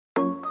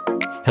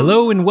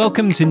Hello and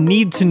welcome to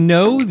Need to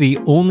Know, the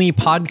only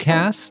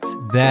podcast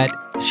that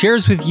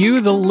shares with you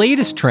the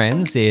latest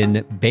trends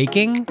in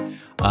baking,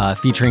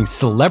 featuring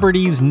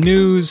celebrities,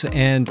 news,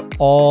 and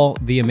all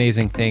the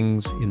amazing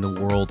things in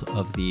the world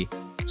of the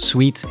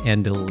sweet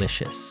and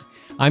delicious.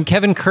 I'm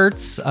Kevin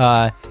Kurtz,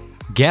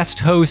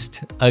 guest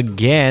host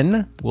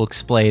again. We'll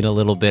explain a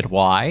little bit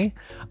why,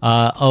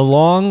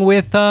 along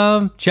with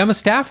Gemma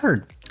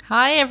Stafford.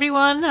 Hi,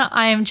 everyone.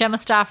 I'm Gemma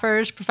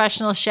Stafford,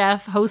 professional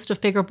chef, host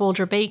of Bigger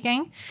Bolder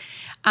Baking,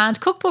 and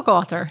cookbook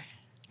author.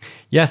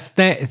 Yes,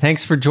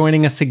 thanks for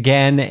joining us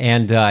again.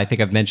 And I think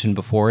I've mentioned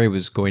before, it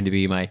was going to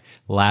be my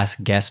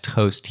last guest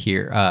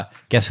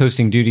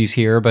hosting duties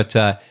here. But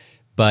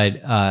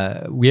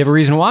we have a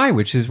reason why,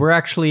 which is we're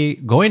actually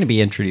going to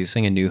be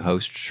introducing a new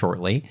host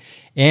shortly.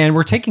 And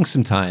we're taking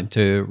some time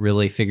to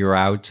really figure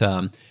out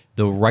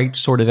the right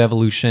sort of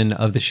evolution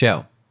of the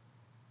show.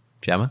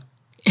 Gemma?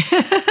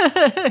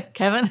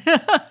 Kevin.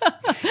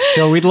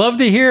 So we'd love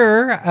to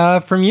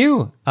hear from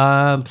you.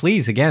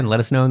 Please, again,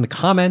 let us know in the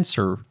comments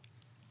or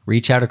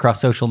reach out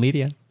across social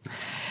media.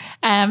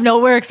 No,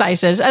 we're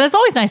excited. And it's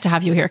always nice to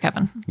have you here,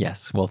 Kevin.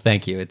 Yes. Well,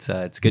 thank you.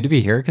 It's good to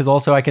be here because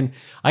also I can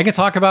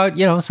talk about,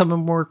 some of the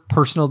more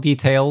personal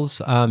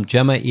details.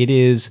 Gemma, it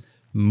is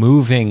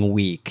moving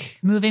week.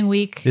 Moving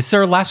week. This is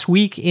our last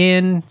week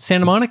in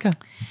Santa Monica.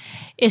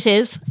 It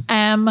is.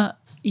 I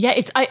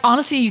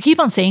honestly, you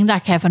keep on saying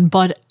that, Kevin,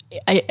 but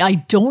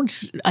I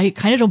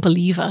kind of don't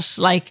believe it.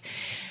 Like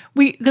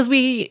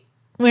we're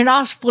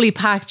not fully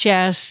packed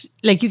yet.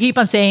 Like you keep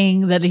on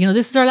saying that,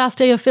 this is our last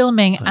day of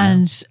filming.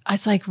 And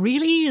it's like,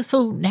 really?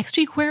 So next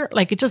week where?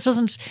 Like it just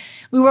doesn't,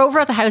 we were over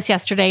at the house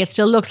yesterday. It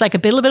still looks like a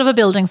little bit of a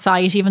building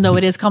site, even though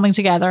it is coming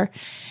together.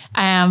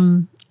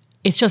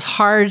 It's just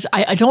hard.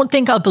 I don't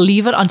think I'll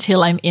believe it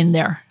until I'm in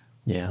there.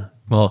 Yeah.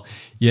 Well,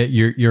 yeah,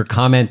 your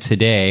comment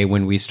today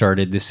when we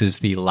started, this is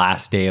the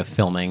last day of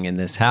filming in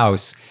this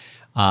house,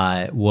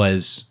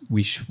 was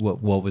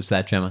what was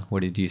that, Gemma? What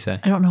did you say?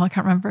 I don't know. I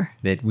can't remember.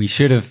 That we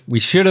should have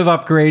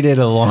upgraded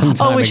a long time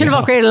ago. Oh, we should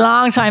have upgraded a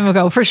long time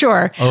ago, for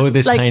sure. Oh,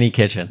 this tiny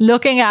kitchen.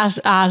 Looking at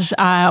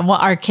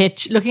our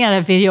kitchen, looking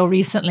at a video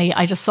recently,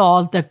 I just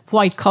saw the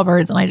white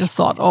cupboards and I just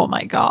thought, oh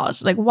my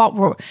God, like what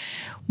were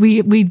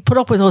we put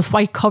up with those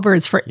white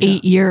cupboards for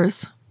 8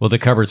 years. Well, the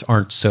cupboards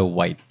aren't so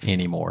white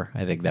anymore.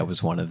 I think that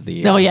was one of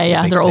the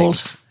the they're old.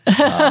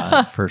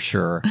 For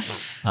sure.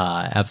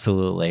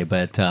 Absolutely.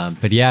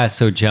 But yeah,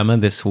 so Gemma,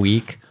 this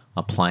week,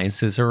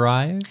 appliances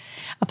arrived.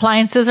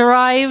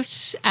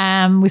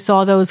 We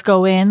saw those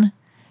go in.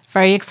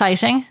 Very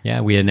exciting.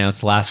 Yeah, we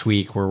announced last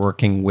week we're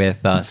working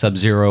with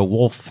Sub-Zero,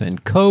 Wolf,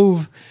 and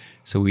Cove.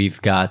 So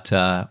we've got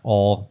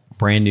all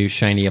brand new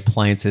shiny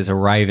appliances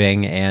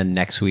arriving, and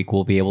next week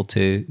we'll be able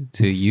to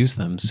use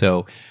them.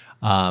 So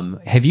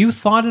have you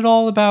thought at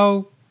all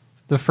about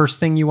the first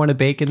thing you want to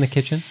bake in the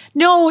kitchen?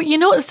 No,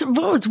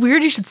 it's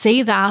weird you should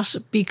say that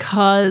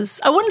because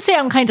I wouldn't say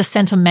I'm kind of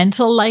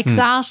sentimental like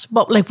that,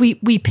 but like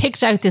we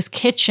picked out this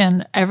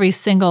kitchen, every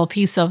single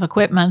piece of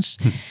equipment,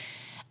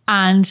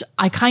 and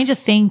I kind of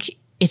think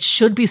it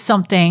should be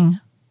something.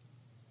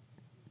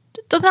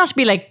 It doesn't have to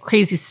be like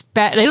crazy it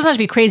doesn't have to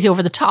be crazy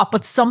over the top,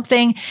 but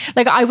something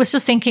like I was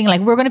just thinking like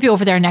we're going to be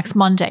over there next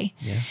Monday.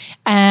 Yeah.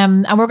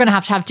 And we're going to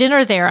have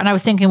dinner there. And I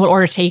was thinking we'll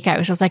order takeout. I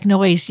was like, no,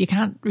 wait, you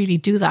can't really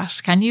do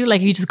that. Can you?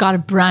 Like you just got a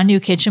brand new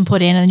kitchen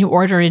put in and then you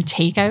order in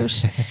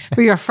takeout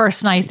for your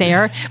first night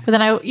there. But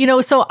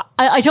then so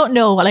I don't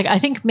know. Like I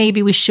think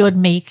maybe we should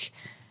make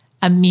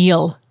a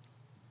meal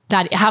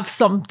that have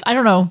some, I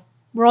don't know.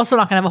 We're also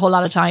not going to have a whole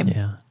lot of time.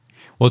 Yeah.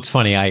 Well, it's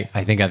funny. I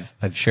think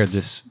I've shared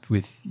this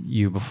with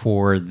you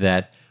before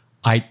that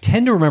I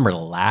tend to remember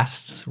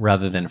last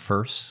rather than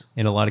first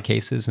in a lot of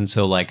cases. And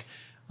so like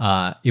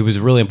it was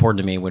really important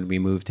to me when we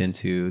moved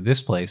into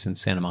this place in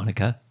Santa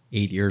Monica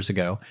 8 years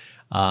ago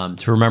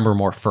to remember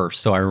more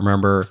first. So I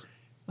remember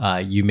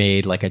you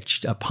made like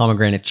a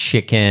pomegranate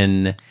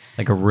chicken,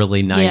 like a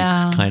really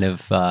nice kind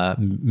of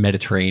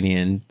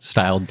Mediterranean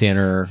style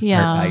dinner.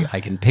 Yeah. I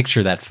can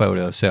picture that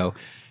photo. So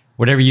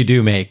whatever you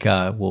do make,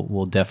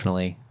 we'll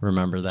definitely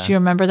remember that. Do you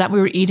remember that?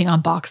 We were eating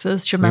on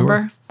boxes. Do you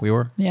remember? We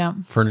were. Yeah.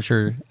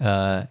 Furniture,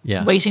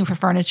 yeah. Waiting for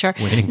furniture.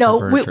 For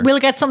furniture. We'll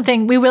get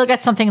something. We will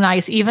get something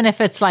nice, even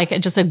if it's like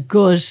just a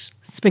good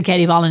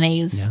spaghetti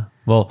bolognese. Yeah.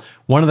 Well,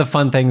 one of the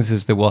fun things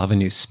is that we'll have a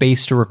new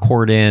space to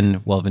record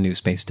in. We'll have a new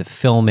space to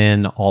film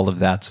in, all of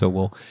that. So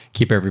we'll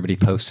keep everybody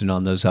posted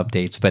on those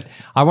updates. But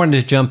I wanted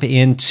to jump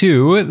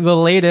into the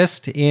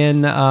latest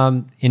in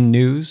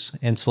news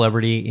and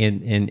celebrity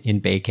in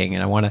baking.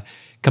 And I want to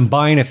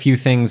combine a few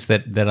things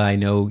that I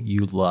know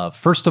you love.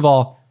 First of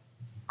all,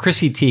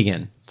 Chrissy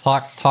Teigen.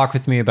 Talk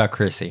with me about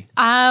Chrissy.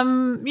 I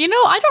don't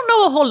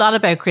know a whole lot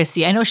about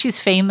Chrissy. I know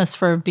she's famous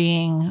for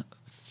being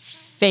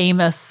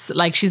famous,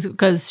 like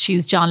because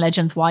she's John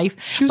Legend's wife.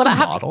 She was a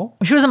model.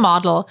 She was a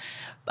model.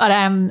 But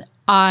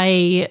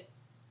I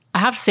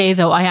have to say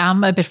though, I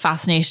am a bit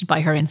fascinated by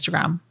her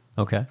Instagram.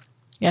 Okay.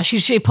 Yeah,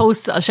 she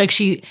posts,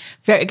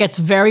 like gets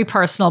very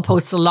personal,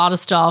 posts a lot of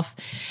stuff.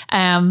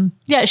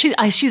 Yeah,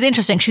 she's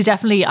interesting. She's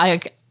definitely,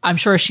 I'm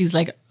sure she's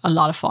like a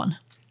lot of fun.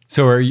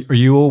 So are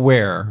you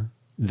aware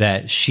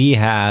that she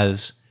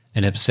has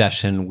an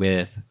obsession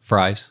with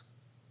fries?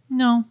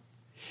 No.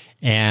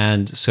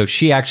 And so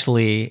she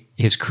actually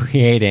is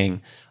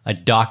creating a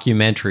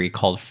documentary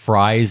called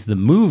Fries the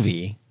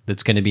Movie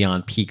that's going to be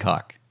on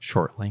Peacock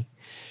shortly.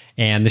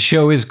 And the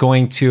show is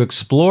going to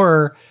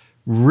explore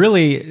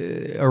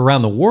really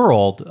around the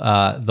world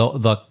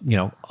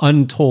the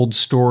untold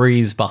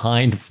stories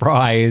behind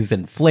fries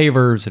and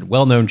flavors and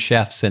well-known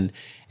chefs and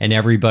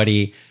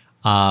everybody.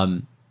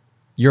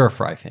 You're a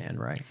fry fan,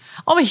 right?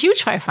 I'm a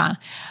huge fry fan.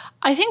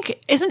 I think,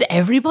 isn't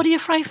everybody a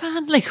fry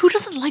fan? Like, who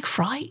doesn't like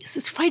fries?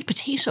 It's fried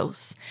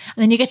potatoes.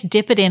 And then you get to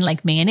dip it in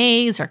like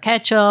mayonnaise or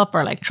ketchup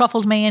or like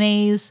truffled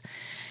mayonnaise.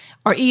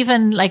 Or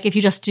even like if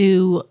you just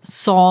do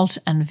salt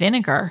and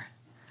vinegar.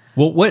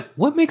 Well,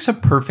 what makes a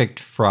perfect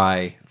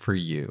fry for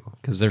you?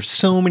 Because there's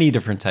so many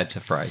different types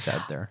of fries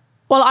out there.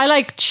 Well, I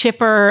like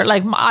chipper,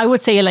 like I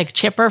would say like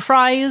chipper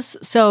fries.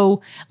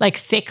 So like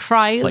thick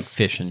fries. Like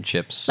fish and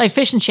chips. Like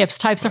fish and chips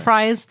types of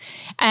fries.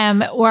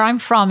 Where I'm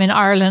from in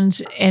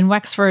Ireland, in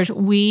Wexford,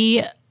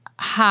 we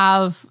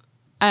have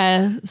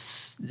a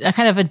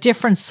kind of a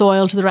different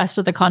soil to the rest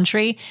of the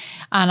country.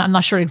 And I'm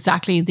not sure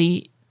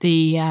exactly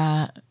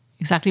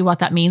exactly what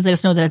that means. I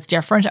just know that it's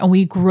different. And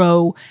we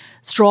grow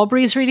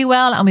strawberries really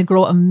well and we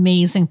grow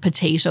amazing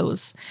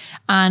potatoes.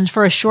 And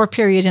for a short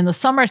period in the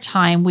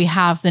summertime, we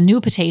have the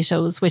new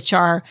potatoes, which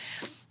are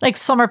like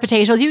summer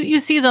potatoes. You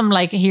see them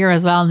like here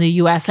as well in the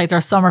US, like they're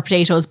summer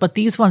potatoes, but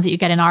these ones that you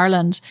get in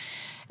Ireland,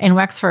 in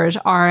Wexford,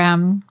 are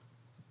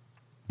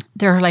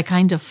they're like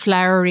kind of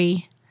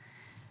floury.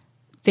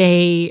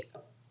 They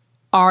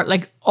are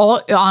like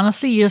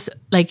honestly, you just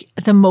like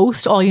the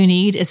most all you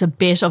need is a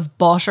bit of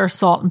butter,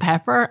 salt, and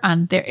pepper,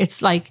 and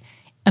it's like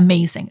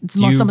amazing. It's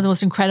some of the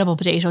most incredible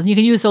potatoes. And you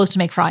can use those to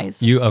make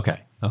fries.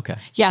 Okay.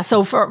 Yeah.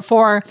 So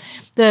for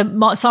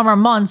the summer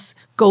months,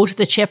 go to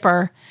the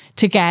chipper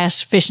to get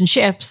fish and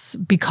chips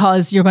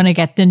because you're going to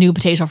get the new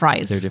potato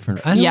fries. They're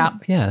different. Yeah,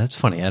 that's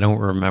funny. I don't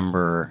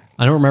remember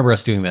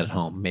us doing that at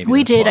home. Maybe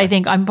we did. Why. I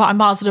think I'm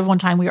positive one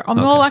time we were.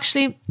 No,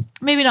 actually,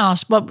 maybe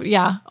not. But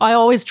yeah, I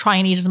always try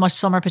and eat as much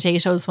summer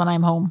potatoes when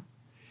I'm home.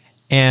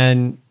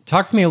 And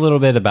talk to me a little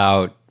bit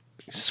about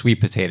sweet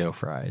potato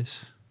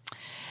fries.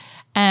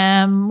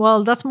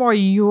 Well, that's more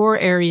your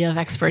area of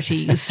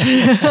expertise.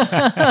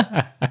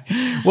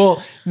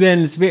 Well,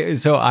 then,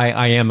 so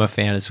I am a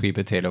fan of sweet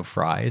potato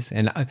fries.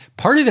 And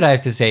part of it, I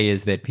have to say,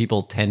 is that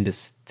people tend to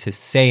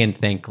say and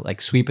think like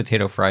sweet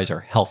potato fries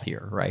are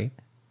healthier, right?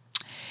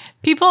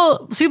 Sweet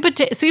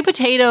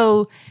potatoes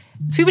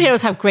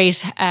have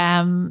great,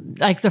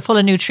 like they're full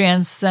of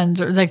nutrients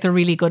and like they're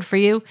really good for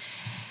you.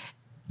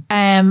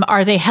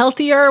 Are they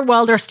healthier?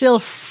 Well, they're still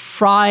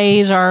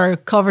fried or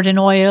covered in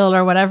oil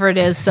or whatever it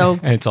is. So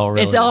it's all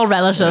relative. It's all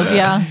relative,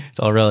 yeah. It's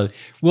all relative.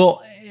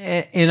 Well,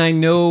 and I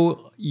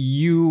know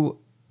you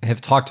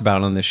have talked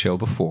about on the show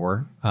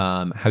before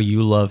how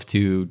you love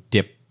to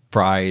dip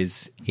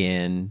fries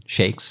in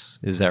shakes.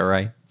 Is that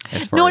right?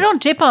 No, I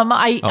don't dip them.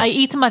 I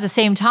eat them at the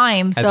same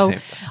time. So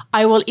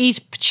I will eat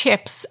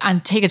chips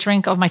and take a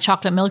drink of my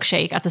chocolate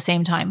milkshake at the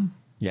same time.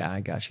 Yeah, I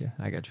got you.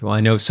 Well,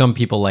 I know some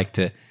people like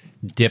to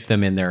dip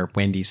them in their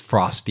Wendy's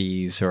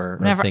Frosties or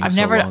things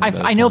along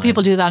those I know lines.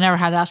 people do that. I never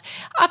had that.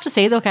 I have to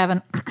say though,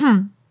 Kevin,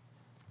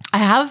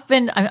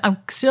 I'm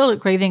still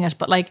craving it,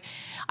 but like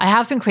I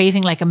have been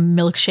craving like a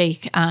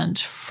milkshake and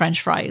French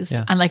fries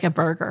and like a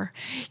burger.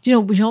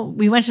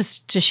 We went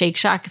to Shake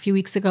Shack a few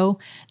weeks ago.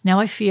 Now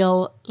I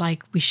feel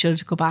like we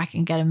should go back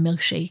and get a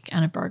milkshake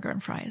and a burger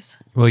and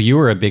fries. Well, you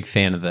were a big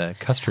fan of the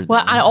custard.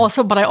 Well, I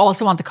also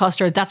want the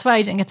custard. That's why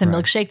I didn't get the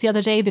milkshake the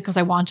other day because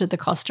I wanted the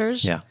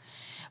custard. Yeah.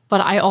 But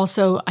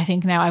I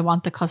think now I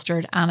want the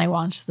custard and I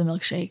want the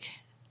milkshake.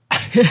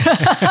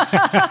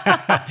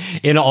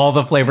 In all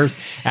the flavors.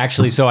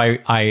 Actually,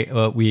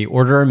 so we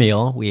ordered a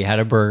meal. We had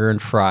a burger and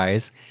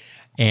fries.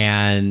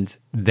 And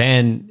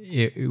then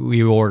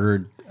we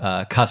ordered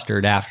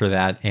custard after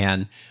that.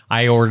 And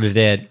I ordered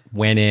it,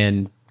 went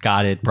in,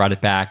 got it, brought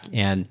it back.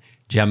 And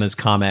Gemma's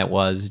comment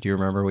was, do you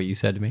remember what you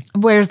said to me?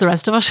 Where's the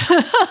rest of it?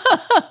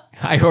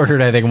 I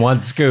ordered, I think, one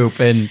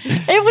scoop, and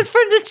it was for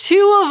the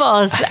two of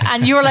us.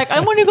 And you were like,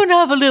 I'm only going to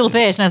have a little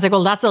bit. And I was like,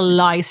 well, that's a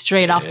lie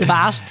straight off the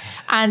bat.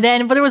 And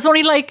then, but there was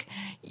only like,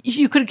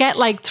 you could get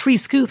like 3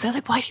 scoops. I was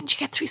like, why didn't you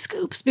get 3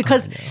 scoops?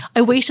 Because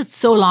I waited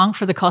so long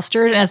for the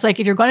custard. And it's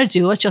like, if you're going to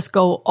do it, just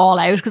go all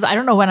out. Because I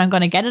don't know when I'm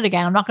going to get it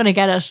again. I'm not going to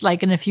get it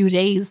like in a few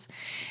days.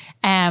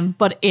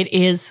 But it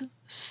is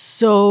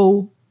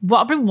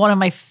probably one of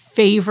my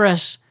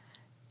favorite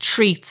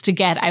treats to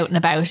get out and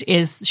about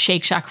is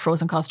Shake Shack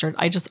frozen custard.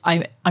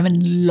 I'm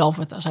in love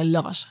with it. I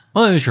love it.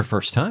 Well, it was your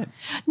first time.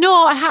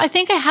 No, I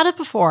think I had it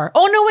before.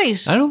 Oh no,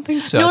 wait. I don't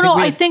think so.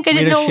 I think I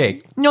didn't know.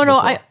 Shake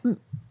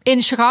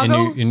in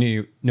Chicago. In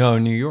New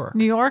York.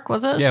 New York,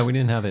 was it? Yeah, we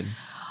didn't have it.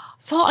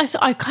 So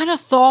I kind of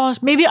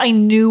thought maybe I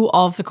knew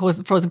of the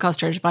frozen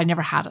custard, but I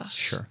never had it.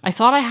 Sure. I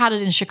thought I had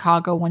it in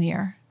Chicago one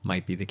year.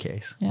 Might be the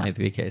case. Yeah. Might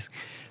be the case.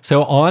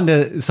 So on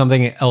to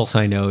something else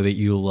I know that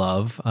you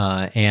love,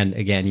 and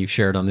again, you've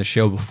shared on the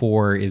show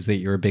before, is that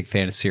you're a big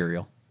fan of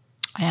cereal.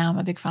 I am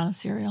a big fan of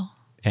cereal.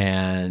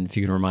 And if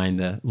you can remind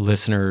the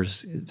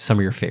listeners some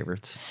of your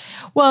favorites.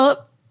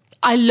 Well,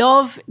 I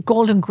love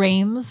Golden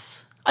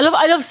Grahams. I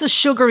love the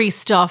sugary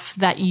stuff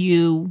that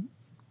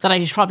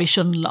I probably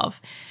shouldn't love.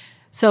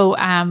 So,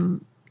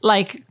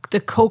 like the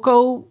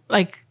cocoa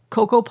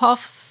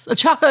puffs,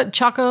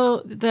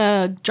 choco,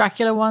 the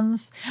Dracula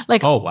ones.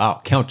 Like, oh wow,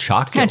 Count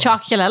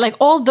Chocula. Like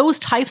all those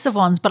types of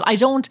ones. But I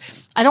don't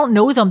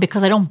know them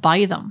because I don't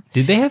buy them.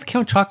 Did they have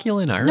Count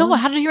Chocula in Ireland? No, I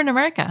had it here in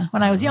America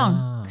when I was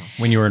young.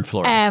 When you were in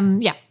Florida.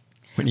 Yeah.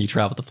 When you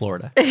traveled to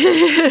Florida.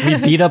 We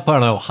beat up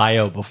on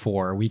Ohio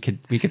before. We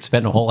could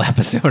spend a whole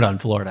episode on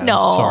Florida. No.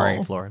 I'm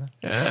sorry, Florida.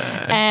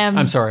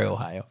 I'm sorry,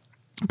 Ohio.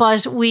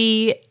 But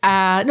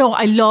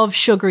I love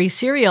sugary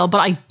cereal, but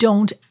I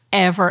don't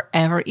ever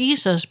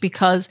eat it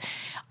because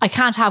I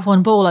can't have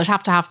one bowl. I'd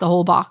have to have the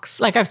whole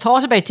box. Like I've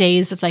thought about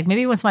days. It's like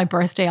maybe once my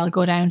birthday, I'll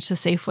go down to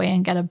Safeway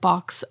and get a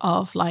box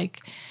of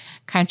like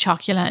Count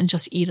Chocula and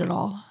just eat it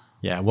all.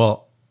 Yeah.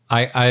 Well,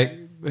 I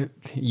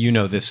you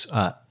know this.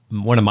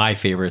 One of my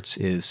favorites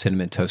is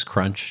Cinnamon Toast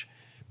Crunch,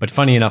 but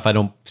funny enough, I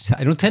don't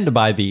tend to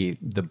buy the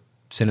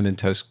Cinnamon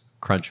Toast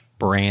Crunch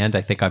brand.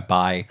 I think I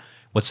buy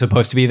what's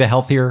supposed to be the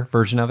healthier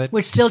version of it,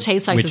 which still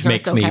tastes like dessert. Which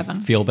makes me Kevin.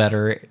 feel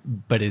better,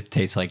 but it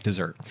tastes like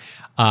dessert.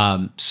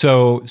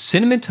 So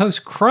Cinnamon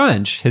Toast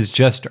Crunch has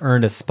just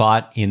earned a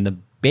spot in the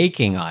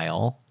baking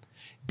aisle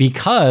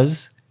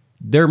because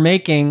they're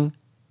making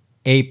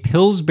a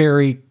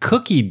Pillsbury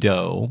cookie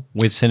dough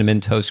with Cinnamon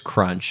Toast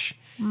Crunch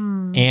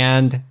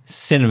and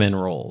cinnamon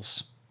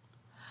rolls.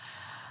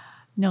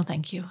 No,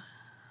 thank you.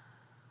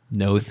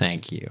 No,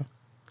 thank you.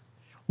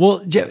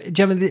 Well,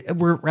 Gemma,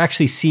 we're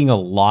actually seeing a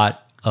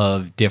lot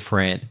of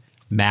different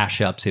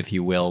mashups, if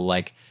you will.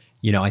 Like,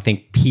 you know, I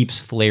think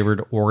Peeps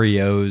flavored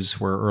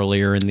Oreos were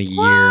earlier in the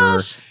year.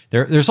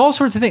 There's all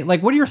sorts of things.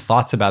 Like, what are your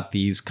thoughts about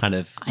these kind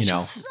of,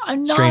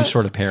 strange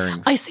sort of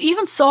pairings? I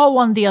even saw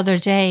one the other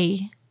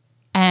day.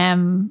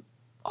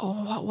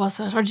 What was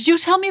it? Or did you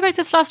tell me about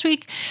this last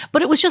week?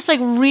 But it was just like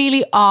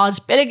really odd.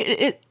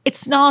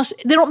 It's not,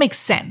 they don't make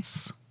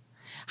sense.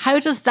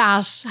 The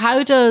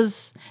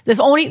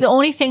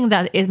only thing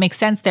that it makes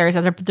sense there is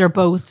that they're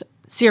both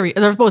cereal,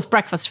 they're both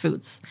breakfast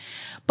foods.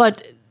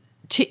 But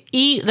to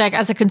eat, like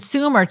as a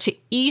consumer, to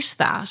eat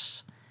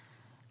that,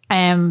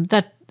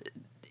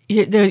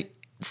 the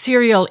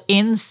cereal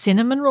in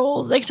cinnamon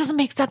rolls, like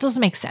that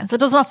doesn't make sense. That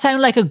does not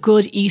sound like a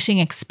good eating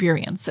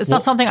experience. It's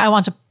not something I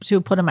want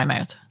to put in my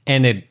mouth.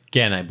 And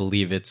again, I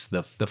believe it's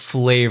the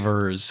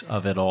flavors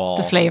of it all.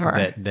 The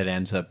flavor that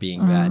ends up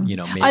being that,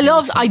 maybe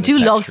I do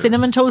love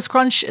Cinnamon Toast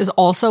Crunch it's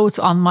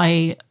on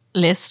my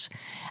list.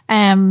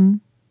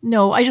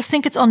 No, I just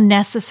think it's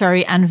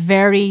unnecessary and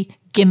very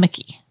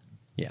gimmicky.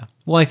 Yeah.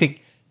 Well, I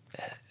think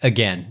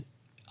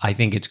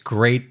it's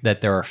great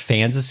that there are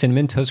fans of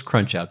Cinnamon Toast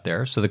Crunch out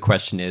there. So the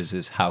question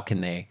is how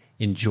can they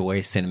enjoy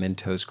Cinnamon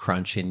Toast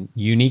Crunch in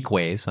unique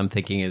ways? I'm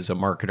thinking as a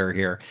marketer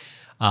here.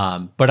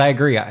 But I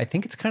agree. I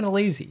think it's kind of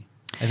lazy.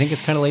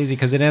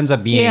 Because it ends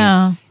up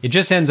being, it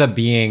just ends up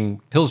being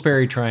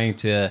Pillsbury trying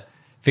to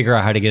figure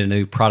out how to get a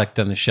new product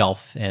on the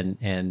shelf. And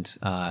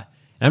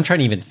I'm trying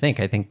to even think.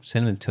 I think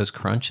Cinnamon Toast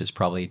Crunch is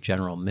probably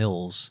General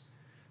Mills.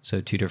 So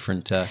two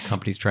different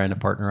companies trying to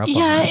partner up.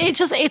 Yeah, on that. it's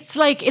just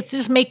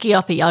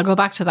makey-uppy. I'll go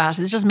back to that.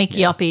 It's just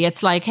makey-uppy.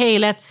 It's like, hey,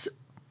 let's,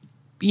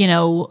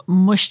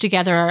 mush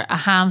together a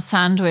ham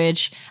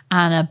sandwich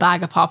and a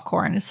bag of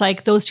popcorn. It's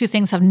like those two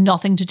things have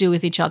nothing to do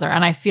with each other.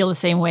 And I feel the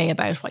same way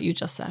about what you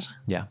just said.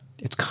 Yeah.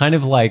 It's kind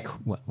of like,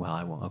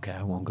 I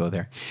won't go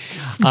there.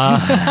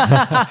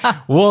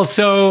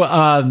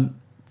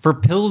 For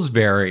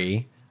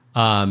Pillsbury,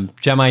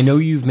 Gemma, I know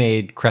you've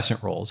made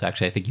crescent rolls.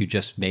 Actually, I think you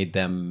just made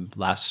them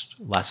last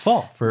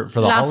fall for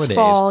the holidays. Last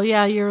fall,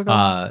 a year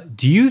ago.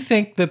 Do you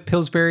think the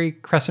Pillsbury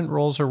crescent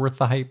rolls are worth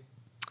the hype?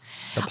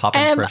 The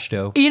poppin' fresh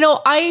dough?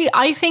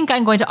 I think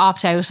I'm going to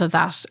opt out of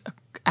that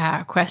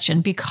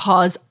question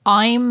because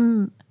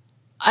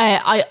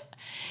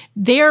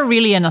they're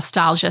really a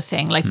nostalgia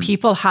thing. Like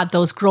people had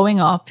those growing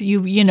up.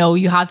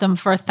 You had them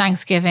for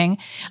Thanksgiving.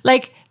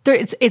 Like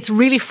it's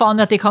really fun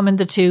that they come in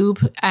the tube.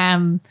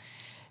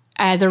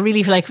 They're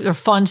really they're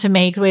fun to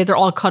make the way they're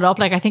all cut up.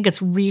 Like I think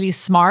it's really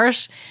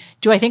smart.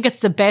 Do I think it's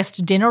the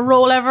best dinner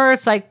roll ever?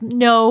 It's like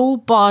no,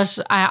 but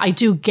I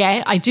do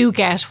get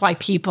why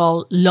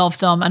people love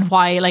them and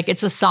why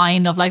it's a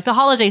sign of the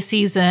holiday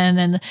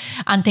season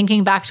and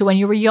thinking back to when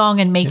you were young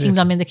and making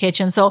them in the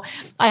kitchen. So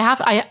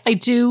I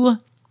do.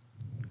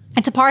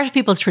 It's a part of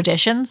people's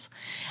traditions,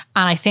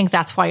 and I think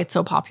that's why it's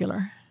so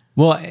popular.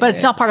 Well, but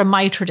it's not part of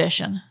my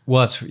tradition.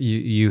 Well,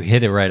 you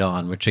hit it right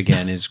on, which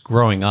again is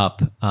growing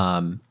up.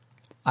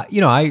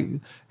 I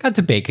got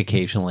to bake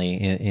occasionally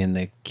in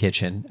the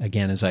kitchen.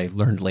 Again, as I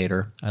learned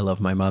later, I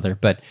love my mother,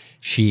 but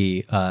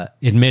she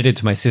admitted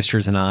to my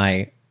sisters and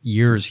I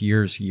years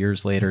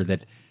later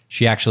that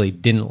she actually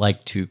didn't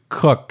like to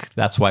cook.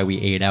 That's why we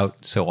ate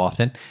out so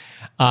often.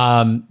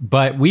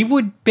 But we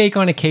would bake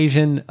on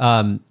occasion.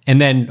 And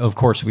then, of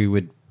course, we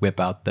would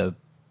whip out the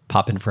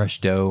poppin' fresh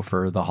dough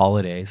for the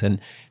holidays. And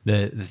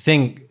the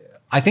thing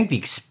I think the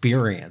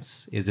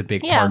experience is a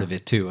big Yeah. part of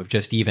it too, of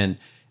just even,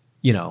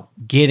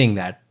 getting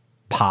that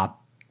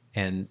pop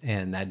and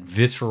that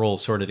visceral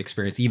sort of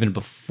experience even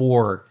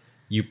before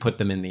you put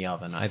them in the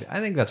oven. I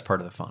think that's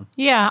part of the fun.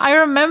 Yeah, I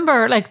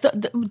remember like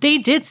they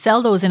did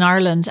sell those in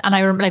Ireland, and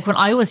I remember like when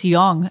I was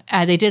young,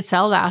 they did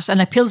sell that, and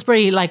like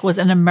Pillsbury like was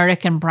an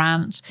American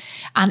brand,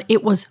 and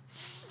it was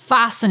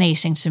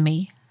fascinating to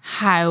me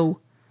how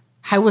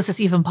was this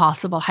even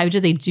possible? How do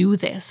they do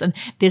this? And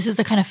this is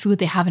the kind of food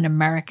they have in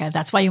America.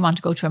 That's why you want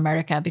to go to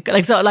America,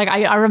 because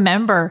I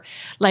remember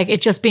like it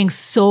just being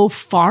so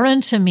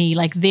foreign to me,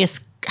 like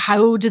this.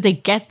 How do they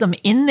get them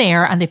in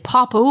there and they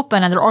pop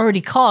open and they're already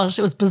cut?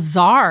 It was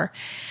bizarre.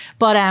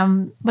 But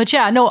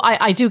yeah, no,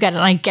 I do get it.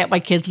 And I get why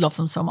kids love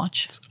them so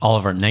much. All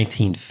of our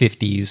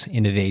 1950s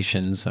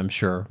innovations, I'm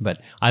sure.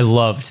 But I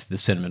loved the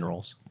cinnamon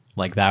rolls.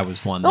 Like that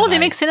was one. Oh, they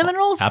make cinnamon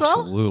rolls as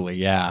well? Absolutely,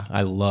 yeah.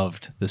 I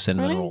loved the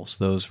cinnamon Really? rolls.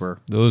 Those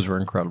were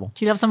incredible.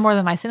 Do you love them more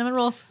than my cinnamon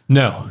rolls?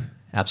 No,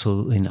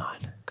 absolutely not.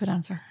 Good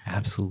answer.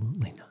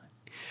 Absolutely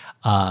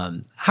not.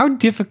 How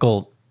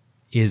difficult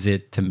is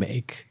it to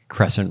make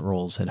crescent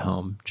rolls at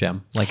home,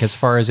 Jem? Like as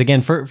far as,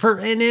 again,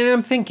 and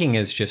I'm thinking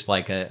as just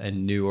like a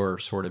newer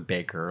sort of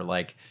baker,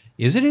 like,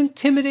 is it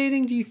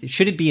intimidating?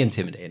 Should it be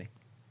intimidating?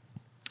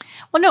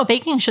 Well, no,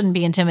 baking shouldn't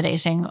be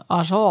intimidating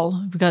at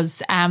all,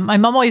 because my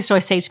mum always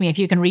say to me, if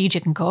you can read, you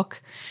can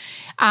cook.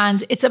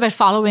 And it's about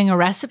following a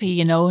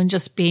recipe, and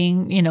just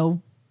being,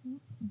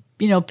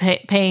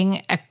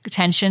 paying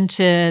attention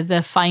to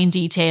the fine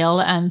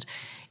detail. And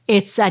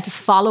it's just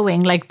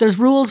following, like there's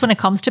rules when it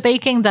comes to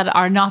baking that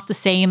are not the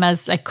same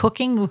as like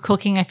cooking. With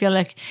cooking, I feel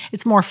like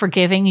it's more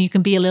forgiving. You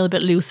can be a little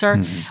bit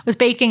looser. With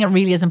baking, it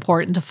really is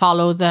important to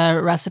follow the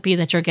recipe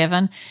that you're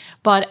given.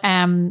 But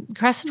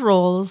crescent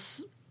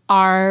rolls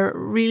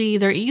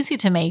they're easy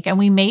to make. And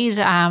we made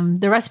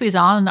the recipes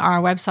on our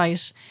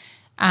website,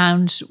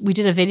 and we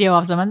did a video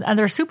of them, and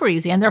they're super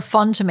easy and they're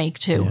fun to make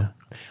too. Yeah.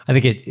 I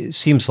think it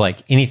seems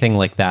like anything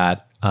like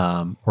that,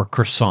 or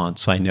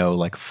croissants, I know,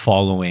 like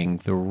following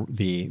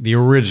the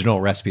original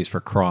recipes for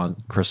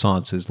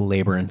croissants is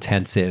labor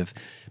intensive,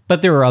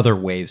 but there are other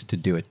ways to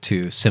do it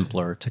too,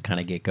 simpler to kind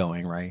of get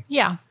going, right?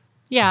 Yeah.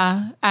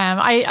 Yeah.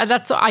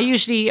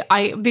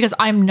 Because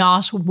I'm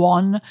not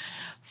one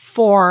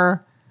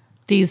for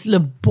these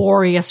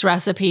laborious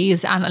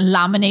recipes and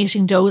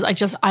laminating doughs.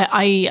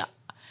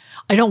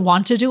 I don't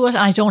want to do it,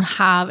 and it's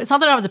not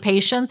that I have the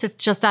patience, it's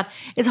just that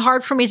it's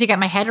hard for me to get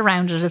my head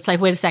around it. It's like,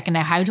 wait a second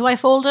now, how do I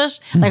fold it?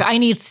 Like I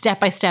need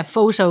step-by-step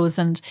photos,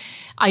 and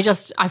I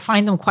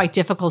find them quite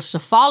difficult to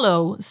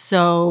follow,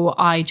 so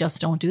I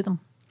just don't do them.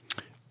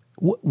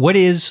 What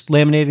is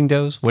laminating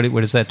doughs? What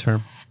is that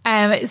term?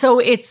 So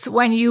it's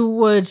when you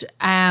would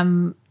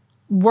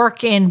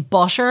work in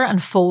butter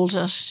and fold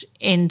it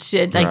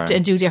into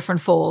do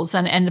different folds,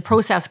 and the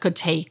process could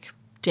take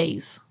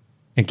days.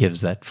 It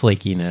gives that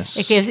flakiness.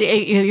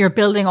 You're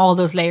building all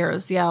those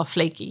layers, of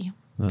flaky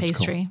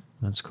pastry.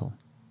 Cool. That's cool.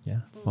 Yeah.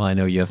 Well, I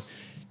know you have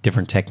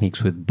different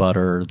techniques with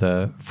butter,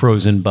 the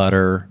frozen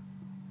butter,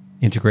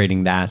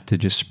 integrating that to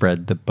just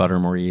spread the butter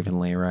more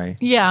evenly, right?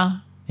 Yeah.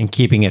 And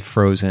keeping it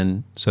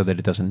frozen so that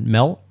it doesn't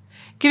melt.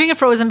 Keeping it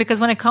frozen, because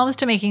when it comes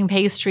to making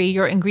pastry,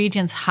 your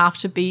ingredients have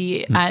to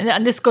be,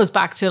 and this goes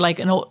back to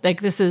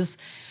this is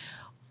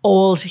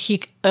old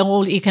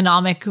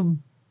economic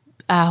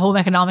home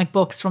economic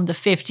books from the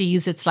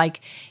 50s. It's like,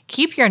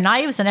 keep your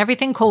knives and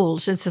everything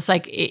cold. It's just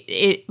like,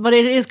 but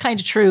it is kind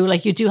of true.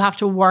 Like you do have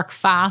to work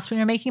fast when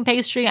you're making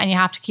pastry, and you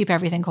have to keep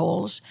everything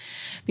cold,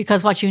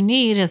 because what you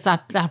need is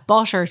that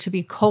butter to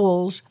be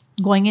cold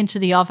going into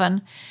the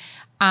oven.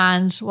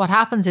 And what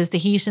happens is the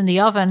heat in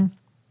the oven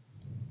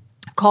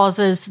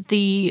causes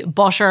the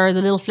butter,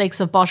 the little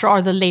flakes of butter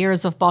or the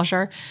layers of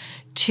butter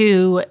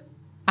to,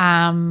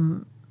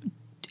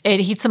 it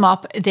heats them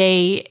up.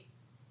 They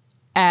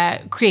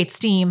create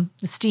steam.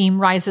 The steam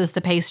rises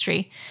the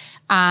pastry,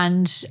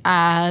 and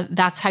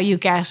that's how you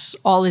get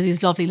all of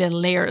these lovely little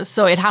layers.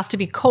 So it has to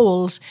be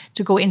cold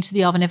to go into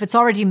the oven. If it's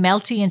already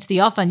melty into the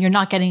oven, you're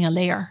not getting a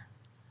layer.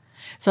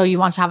 So you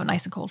want to have it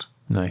nice and cold.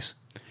 Nice.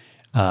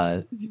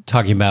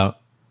 Talking about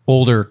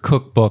older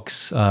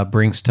cookbooks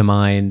brings to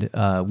mind,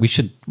 we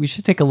should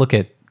take a look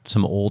at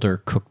some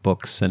older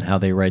cookbooks and how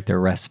they write their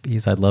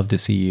recipes. I'd love to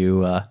see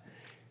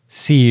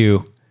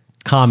you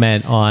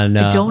comment on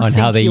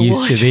how they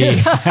used to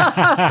be.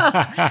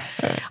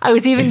 I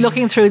was even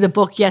looking through the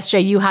book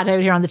yesterday you had out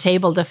here on the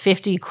table, the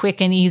 50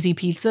 quick and easy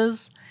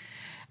pizzas.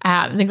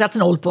 I think that's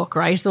an old book,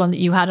 right? The one that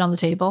you had on the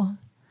table.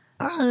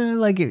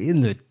 Like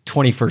in the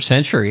 21st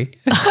century.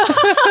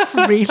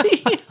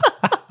 Really?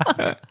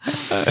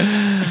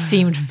 It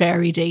seemed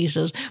very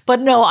dated.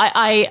 But no,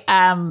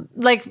 I've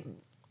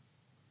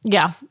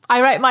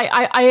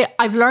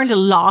learned a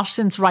lot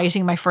since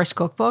writing my first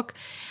cookbook,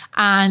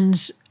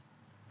 and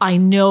I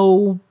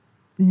know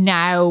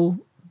now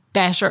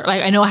better,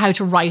 like I know how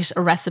to write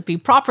a recipe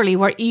properly,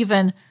 where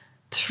even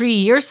 3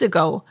 years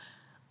ago,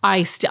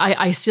 I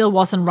still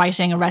wasn't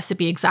writing a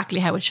recipe exactly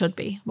how it should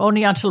be.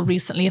 Only until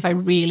recently have I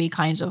really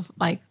kind of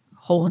like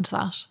honed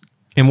that.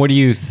 And what do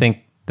you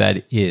think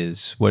that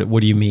is? What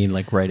do you mean,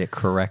 like write it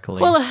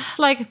correctly? Well,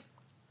 like,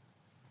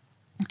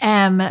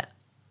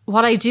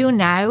 what I do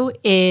now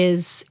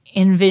is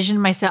envision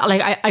myself,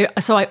 like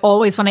I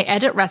always, when I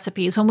edit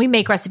recipes, when we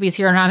make recipes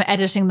here and I'm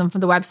editing them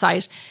from the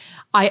website,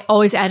 I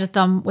always edit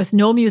them with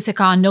no music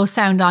on, no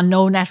sound on,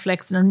 no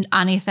Netflix or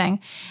anything.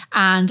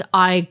 And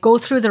I go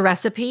through the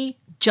recipe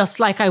just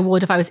like I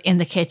would if I was in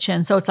the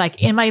kitchen. So it's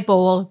like in my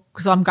bowl,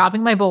 so I'm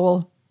grabbing my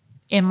bowl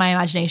in my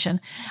imagination.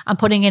 I'm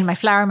putting in my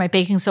flour, my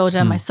baking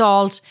soda, my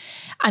salt.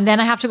 And then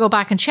I have to go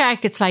back and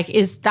check. It's like,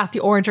 is that the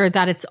order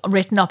that it's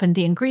written up in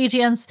the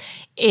ingredients?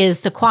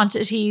 Is the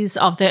quantities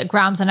of the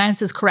grams and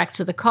ounces correct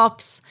to the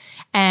cups?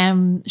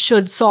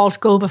 Should salt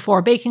go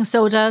before baking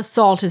soda?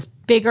 Salt is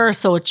bigger,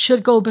 so it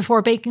should go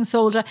before baking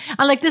soda.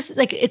 And like this,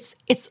 like it's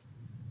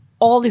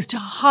all these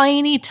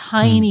tiny,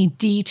 tiny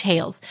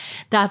details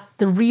that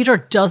the reader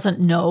doesn't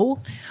know,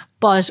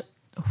 but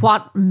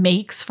what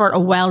makes for a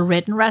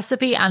well-written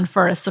recipe and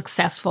for a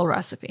successful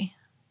recipe.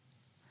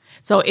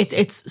 So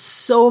it's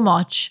so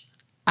much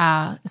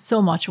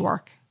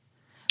work,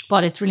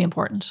 but it's really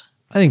important.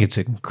 I think it's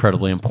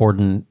incredibly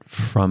important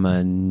from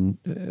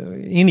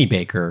any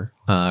baker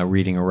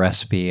reading a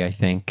recipe, I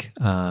think,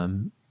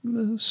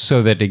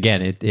 so that,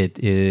 again, it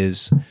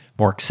is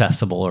more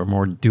accessible or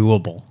more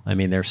doable. I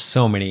mean, there's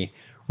so many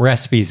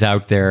recipes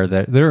out there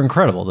that they're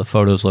incredible. The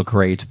photos look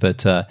great,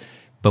 but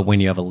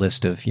when you have a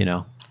list of,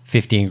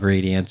 50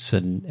 ingredients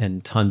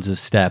and tons of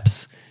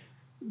steps,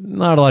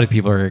 not a lot of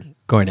people are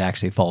going to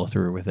actually follow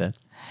through with it.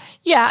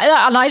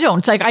 Yeah, and I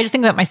don't. Like, I just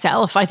think about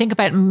myself. I think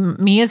about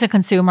me as a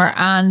consumer,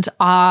 and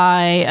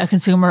a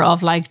consumer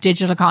of like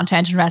digital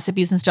content and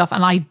recipes and stuff,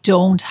 and I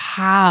don't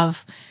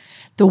have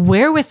the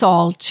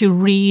wherewithal to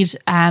read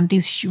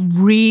these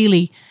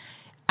really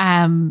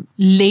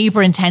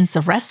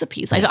labor-intensive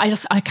recipes.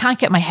 I can't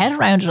get my head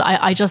around it.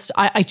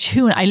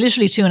 I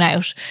literally tune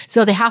out.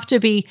 So they have to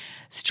be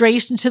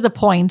straight and to the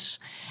point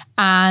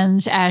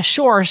and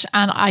short.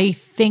 And I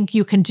think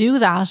you can do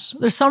that.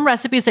 There's some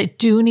recipes that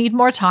do need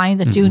more time,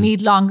 that do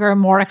need longer,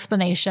 more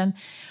explanation.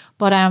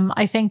 But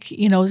I think,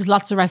 there's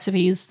lots of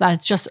recipes that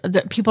it's just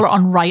that people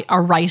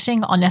are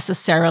writing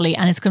unnecessarily,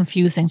 and it's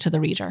confusing to the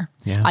reader,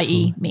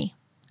 i.e. me.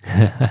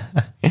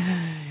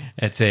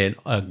 It's a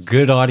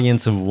good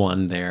audience of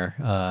one there,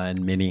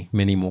 and many,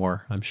 many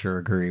more, I'm sure,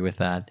 agree with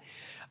that.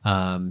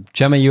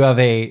 Gemma, you have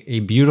a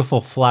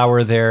beautiful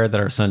flower there that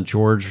our son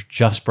George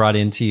just brought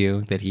into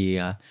you that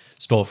he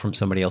stole from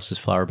somebody else's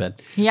flower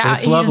bed. Yeah,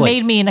 he just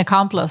made me an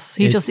accomplice.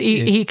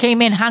 He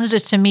came in, handed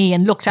it to me,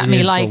 and looked at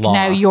me like,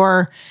 now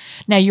you're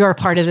a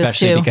part of this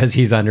too. Especially because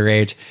he's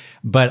underage.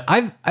 But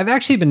I've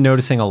actually been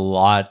noticing a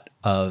lot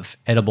of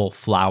edible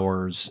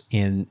flowers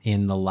in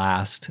the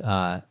last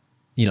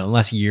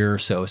last year or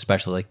so,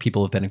 especially. Like,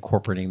 people have been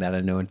incorporating that.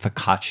 I know in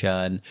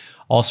focaccia and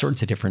all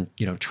sorts of different,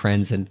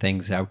 trends and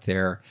things out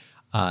there.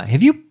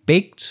 Have you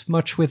baked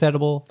much with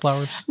edible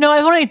flowers? No,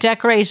 I've only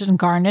decorated and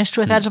garnished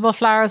with edible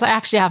flowers. I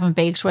actually haven't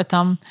baked with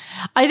them.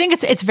 I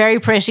think it's very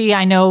pretty.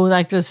 I know,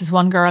 like, there's this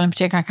one girl in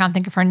particular, I can't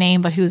think of her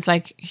name, but who's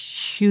like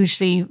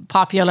hugely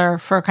popular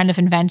for kind of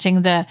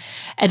inventing the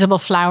edible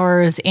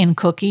flowers in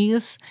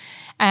cookies.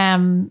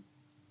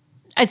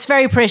 It's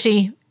very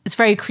pretty. It's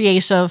very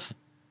creative.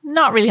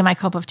 Not really my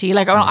cup of tea.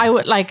 Like, I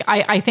would like,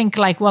 I think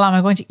like, well, am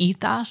I going to eat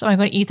that? Am I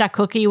going to eat that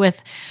cookie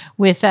with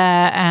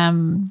a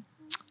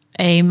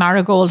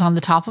marigold on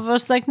the top of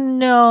it? Like,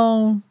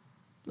 no.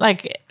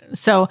 Like,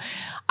 so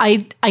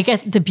I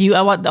get the beauty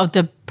of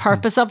the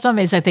purpose of them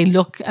is that they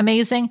look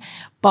amazing,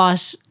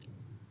 but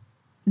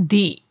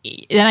then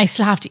I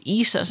still have to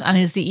eat it. And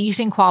is the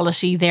eating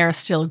quality there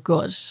still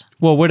good?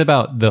 Well, what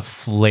about the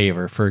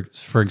flavor?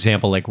 For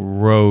example, like a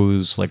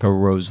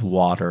rose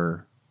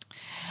water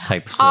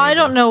type flavor. I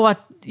don't know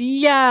what.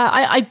 Yeah,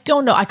 I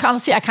don't know. I can't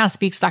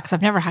speak to that because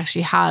I've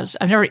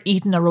never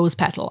eaten a rose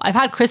petal. I've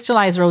had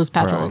crystallized rose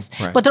petals,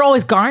 right. But they're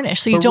always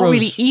garnished, so you don't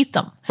really eat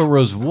them. But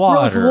rose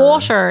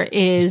water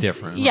is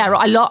different. Yeah,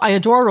 right? I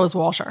adore rose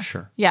water.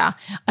 Sure. Yeah,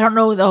 I don't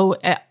know though.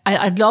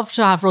 I'd love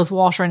to have rose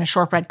water in a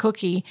shortbread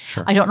cookie.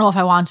 Sure. I don't know if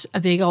I want a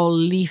big old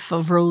leaf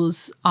of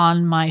rose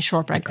on my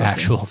shortbread cookie.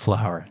 Actual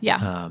flower.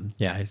 Yeah.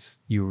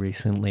 You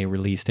recently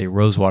released a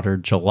rosewater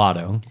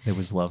gelato. It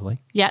was lovely.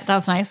 Yeah,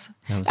 that's nice.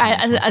 That was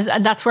nice.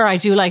 And that's where I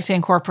do like to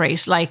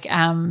incorporate, like,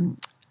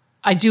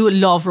 I do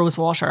love rose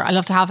water. I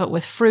love to have it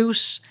with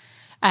fruit,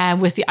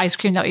 with the ice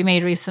cream that we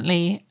made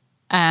recently,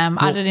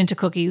 added into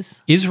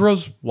cookies. Is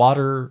rose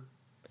water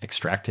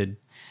extracted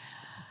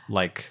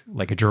like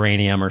a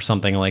geranium or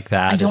something like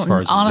that? As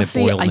far as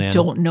honestly, is it boiled in? I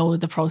don't know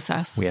the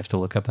process. We have to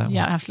look up that one.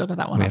 Yeah, I have to look at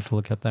that one. We have to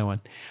look up that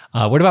one.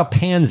 What about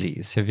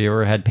pansies? Have you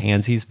ever had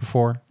pansies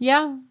before?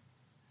 Yeah.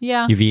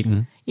 You've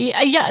eaten?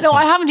 Yeah. No,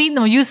 I haven't eaten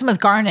them. I use them as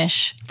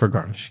garnish. For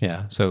garnish,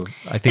 yeah. So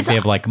I think they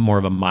have like more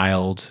of a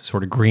mild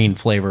sort of green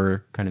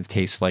flavor, kind of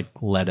tastes like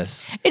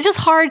lettuce. It's just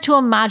hard to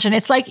imagine.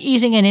 It's like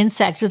eating an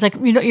insect. It's like,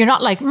 you're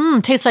not like,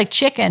 tastes like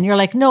chicken. You're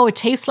like, no, it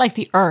tastes like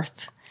the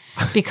earth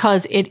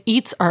because it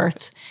eats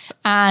earth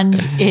and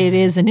it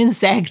is an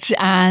insect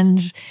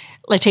and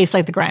like tastes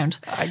like the ground.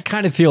 I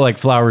kind of feel like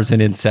flowers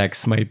and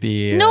insects might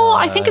be. No,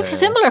 I think it's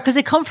similar because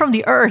they come from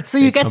the earth, so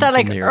you get that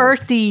like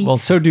earthy. Well,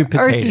 so do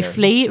potatoes.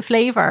 Earthy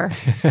flavor.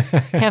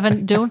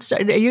 Kevin, don't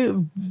start. Are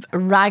you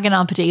ragging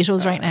on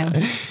potatoes right now?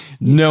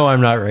 No,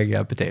 I'm not ragging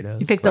on potatoes.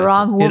 You picked the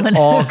wrong woman.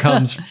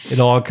 It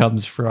all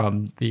comes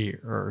from the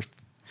earth.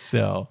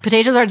 So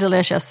potatoes are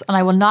delicious, and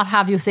I will not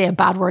have you say a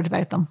bad word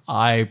about them.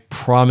 I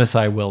promise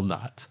I will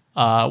not.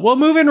 Well,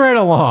 moving right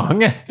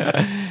along,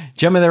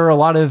 Gemma, there are a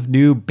lot of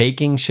new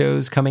baking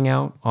shows coming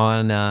out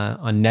on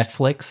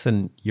Netflix,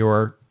 and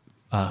your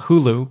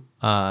Hulu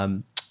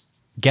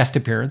guest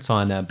appearance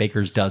on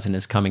Baker's Dozen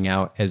is coming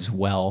out as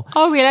well.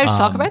 Oh, are we allowed to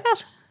talk about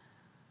that?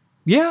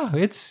 Yeah,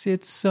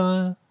 it's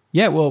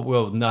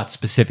well, not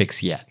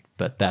specifics yet,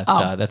 but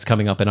that's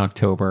coming up in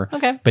October.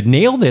 Okay, but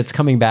Nailed It's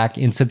coming back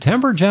in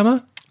September,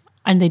 Gemma.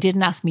 And they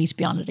didn't ask me to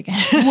be on it again.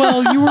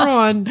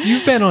 Well,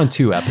 you've been on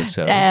 2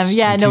 episdes.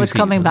 It's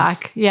coming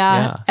back.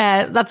 Yeah.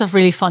 That's a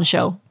really fun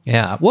show.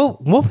 Yeah. Well,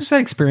 what was that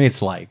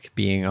experience like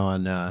being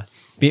on,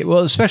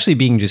 especially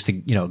being just a,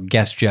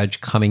 guest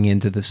judge coming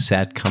into the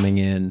set, coming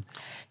in?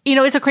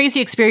 It's a crazy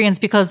experience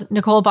because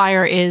Nicole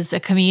Byer is a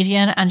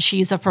comedian and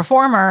she's a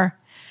performer,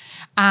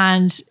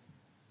 and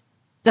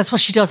that's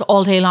what she does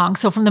all day long.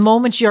 So from the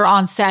moment you're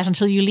on set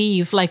until you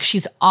leave, like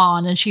she's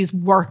on and she's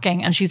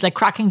working and she's like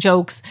cracking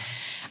jokes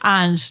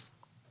and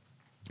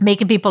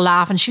making people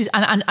laugh, and she's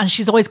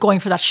always going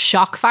for that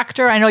shock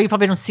factor. I know you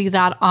probably don't see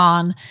that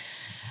on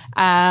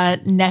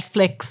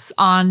Netflix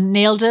on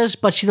Nailed It,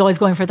 but she's always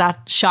going for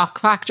that shock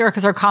factor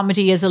because her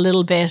comedy is a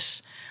little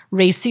bit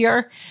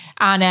racier,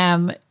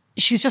 and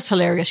she's just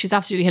hilarious. She's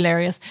absolutely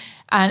hilarious.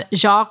 And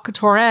Jacques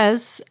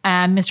Torres,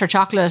 Mr.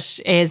 Chocolate,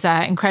 is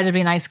an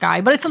incredibly nice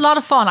guy. But it's a lot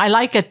of fun. I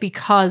like it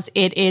because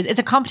it's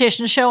a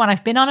competition show, and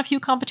I've been on a few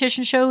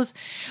competition shows,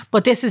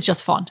 but this is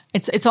just fun.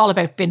 It's all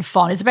about being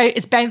fun. It's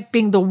about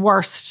being the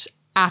worst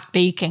at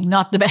baking,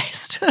 not the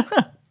best.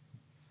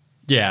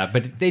 Yeah,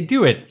 but they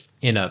do it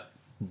in a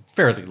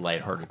fairly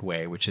lighthearted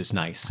way, which is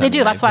nice. They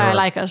do. That's why I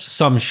like it.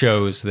 Some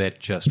shows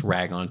that just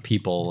rag on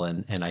people,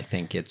 and I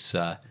think it's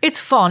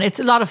fun. It's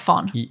a lot of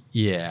fun.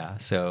 Yeah.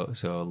 So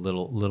a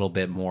little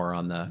bit more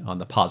on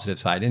the positive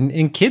side,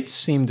 and kids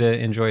seem to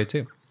enjoy it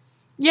too.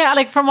 Yeah,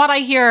 like from what I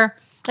hear,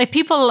 like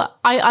people,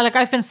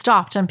 I've been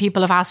stopped and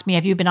people have asked me,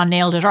 "Have you been on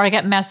Nailed It?" Or I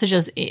get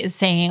messages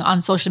saying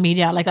on social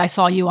media, like, "I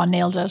saw you on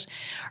Nailed It."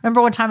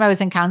 Remember one time I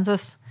was in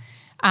Kansas.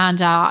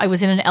 And I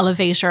was in an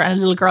elevator and a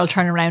little girl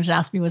turned around and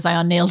asked me, was I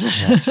on Nailed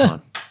It?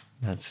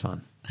 That's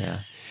fun.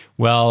 Yeah.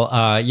 Well,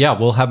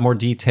 we'll have more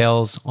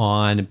details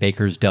on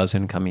Baker's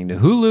Dozen coming to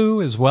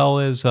Hulu, as well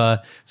as some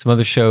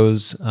other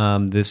shows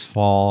this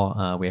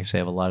fall. We actually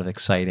have a lot of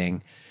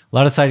exciting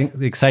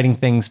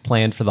things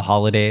planned for the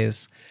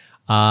holidays.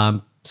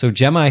 So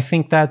Gemma, I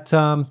think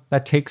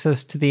that takes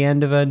us to the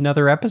end of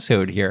another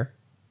episode here.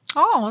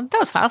 Oh, that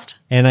was fast.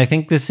 And I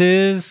think this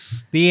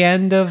is the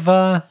end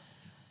of...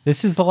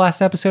 This is the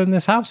last episode in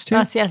this house, too.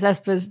 Yes.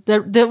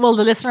 The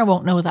listener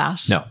won't know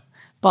that. No.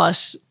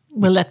 But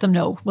we'll let them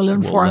know. We'll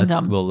inform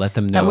them. We'll let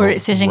them know. That we're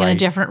sitting in a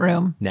different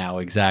room. Now,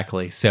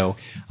 exactly. So,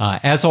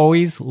 as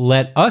always,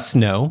 let us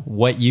know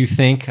what you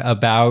think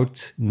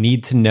about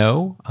Need to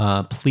Know.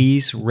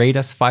 Please rate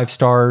us 5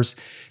 stars,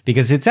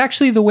 because it's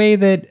actually the way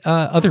that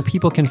other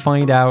people can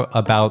find out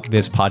about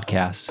this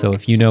podcast. So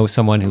if you know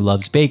someone who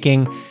loves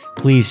baking,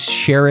 please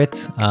share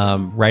it.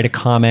 Write a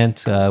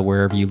comment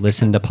wherever you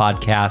listen to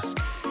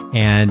podcasts.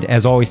 And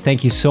as always,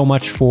 thank you so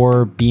much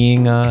for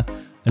being an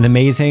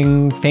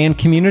amazing fan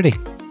community.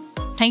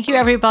 Thank you,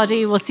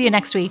 everybody. We'll see you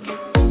next week.